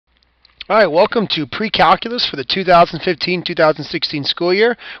All right, welcome to Pre-Calculus for the 2015-2016 school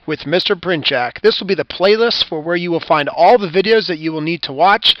year with Mr. Porinchak. This will be the playlist for where you will find all the videos that you will need to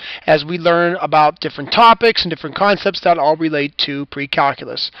watch as we learn about different topics and different concepts that all relate to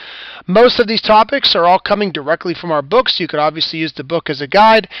pre-calculus. Most of these topics are all coming directly from our books. You could obviously use the book as a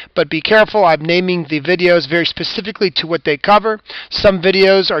guide, but be careful. I'm naming the videos very specifically to what they cover. Some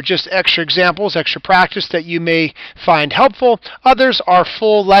videos are just extra examples, extra practice that you may find helpful. Others are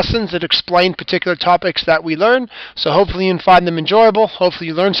full lessons that explain particular topics that we learn. So hopefully you find them enjoyable. Hopefully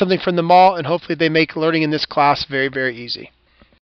you learn something from them all, and hopefully they make learning in this class very, very easy.